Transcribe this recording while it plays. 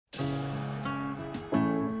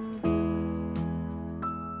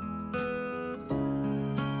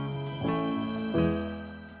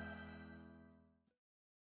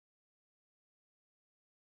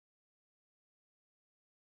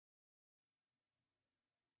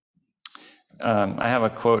I have a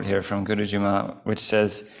quote here from Guruji Maharaj, which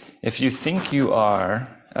says, "If you think you are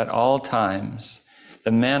at all times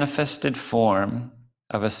the manifested form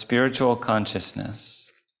of a spiritual consciousness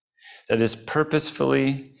that is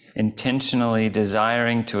purposefully, intentionally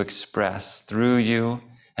desiring to express through you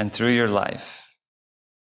and through your life."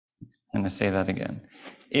 I'm going to say that again.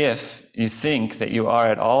 If you think that you are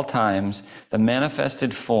at all times the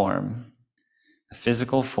manifested form, the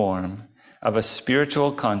physical form of a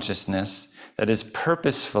spiritual consciousness that is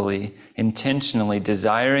purposefully, intentionally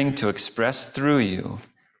desiring to express through you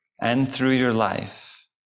and through your life,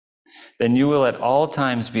 then you will at all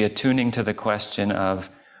times be attuning to the question of,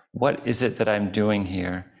 what is it that I'm doing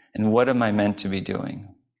here, and what am I meant to be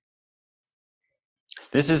doing?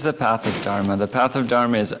 This is the path of Dharma. The path of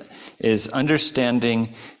Dharma is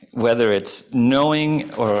understanding, whether it's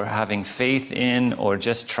knowing or having faith in or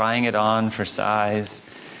just trying it on for size,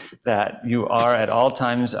 that you are at all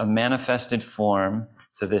times a manifested form.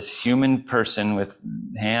 So this human person with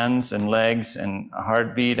hands and legs and a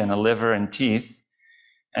heartbeat and a liver and teeth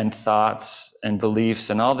and thoughts and beliefs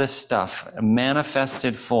and all this stuff, a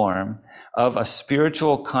manifested form of a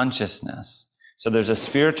spiritual consciousness. So there's a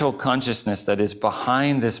spiritual consciousness that is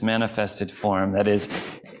behind this manifested form, that is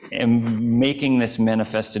making this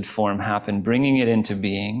manifested form happen, bringing it into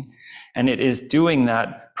being. And it is doing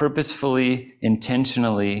that purposefully,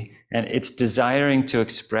 intentionally, and it's desiring to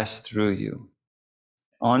express through you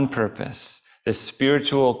on purpose. The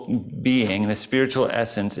spiritual being, the spiritual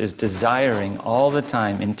essence is desiring all the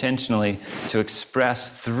time, intentionally, to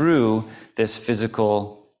express through this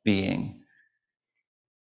physical being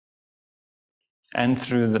and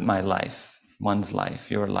through my life, one's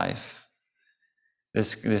life, your life.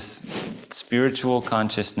 This spiritual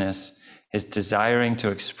consciousness is desiring to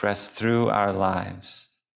express through our lives.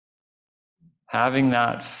 Having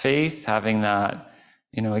that faith, having that,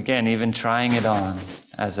 again, even trying it on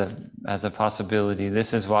as a possibility,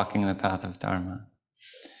 this is walking the path of Dharma.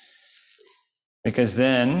 Because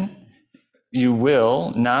then you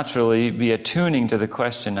will naturally be attuning to the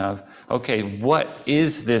question of, okay, what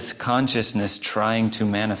is this consciousness trying to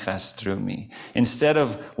manifest through me? Instead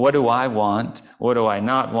of, what do I want? What do I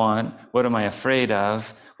not want? What am I afraid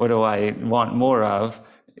of? What do I want more of?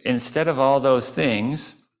 Instead of all those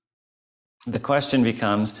things, the question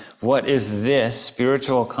becomes, what is this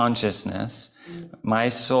spiritual consciousness, my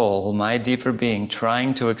soul, my deeper being,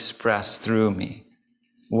 trying to express through me?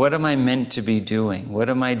 What am I meant to be doing? What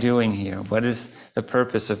am I doing here? What is the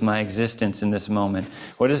purpose of my existence in this moment?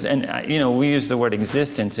 We use the word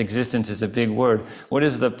existence. Existence is a big word. What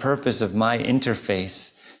is the purpose of my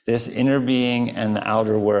interface, this inner being and the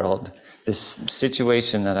outer world, this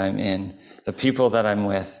situation that I'm in, the people that I'm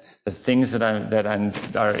with, the things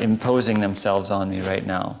that are imposing themselves on me right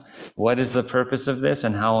now? What is the purpose of this,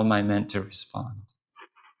 and how am I meant to respond?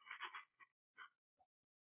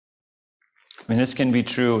 I mean, this can be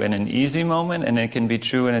true in an easy moment, and it can be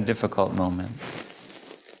true in a difficult moment.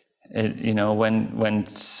 When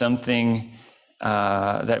something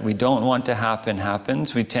that we don't want to happen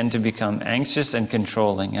happens, we tend to become anxious and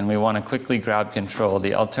controlling, and we want to quickly grab control.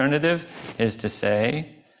 The alternative is to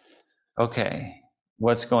say, okay,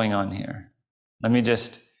 what's going on here? Let me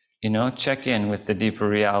just, check in with the deeper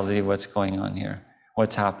reality, what's going on here,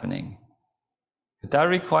 what's happening. But that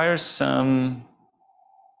requires some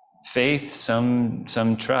faith,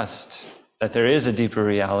 some trust that there is a deeper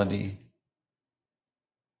reality.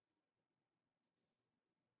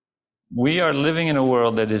 We are living in a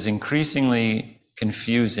world that is increasingly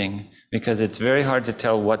confusing because it's very hard to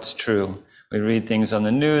tell what's true. We read things on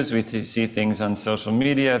the news, we see things on social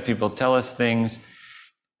media, people tell us things,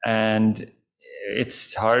 and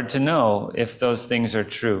it's hard to know if those things are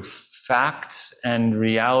true. Facts and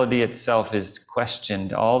reality itself is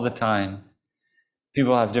questioned all the time.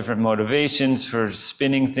 People have different motivations for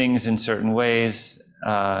spinning things in certain ways,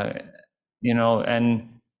 and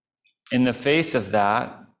in the face of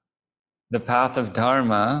that, the path of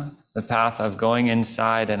Dharma, the path of going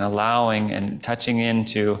inside and allowing and touching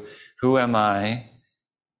into who am I,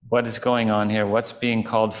 what is going on here, what's being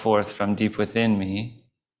called forth from deep within me,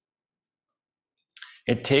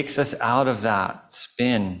 it takes us out of that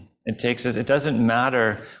spin. It doesn't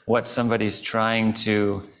matter what somebody's trying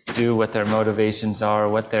to do, what their motivations are,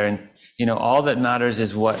 all that matters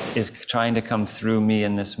is what is trying to come through me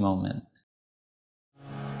in this moment.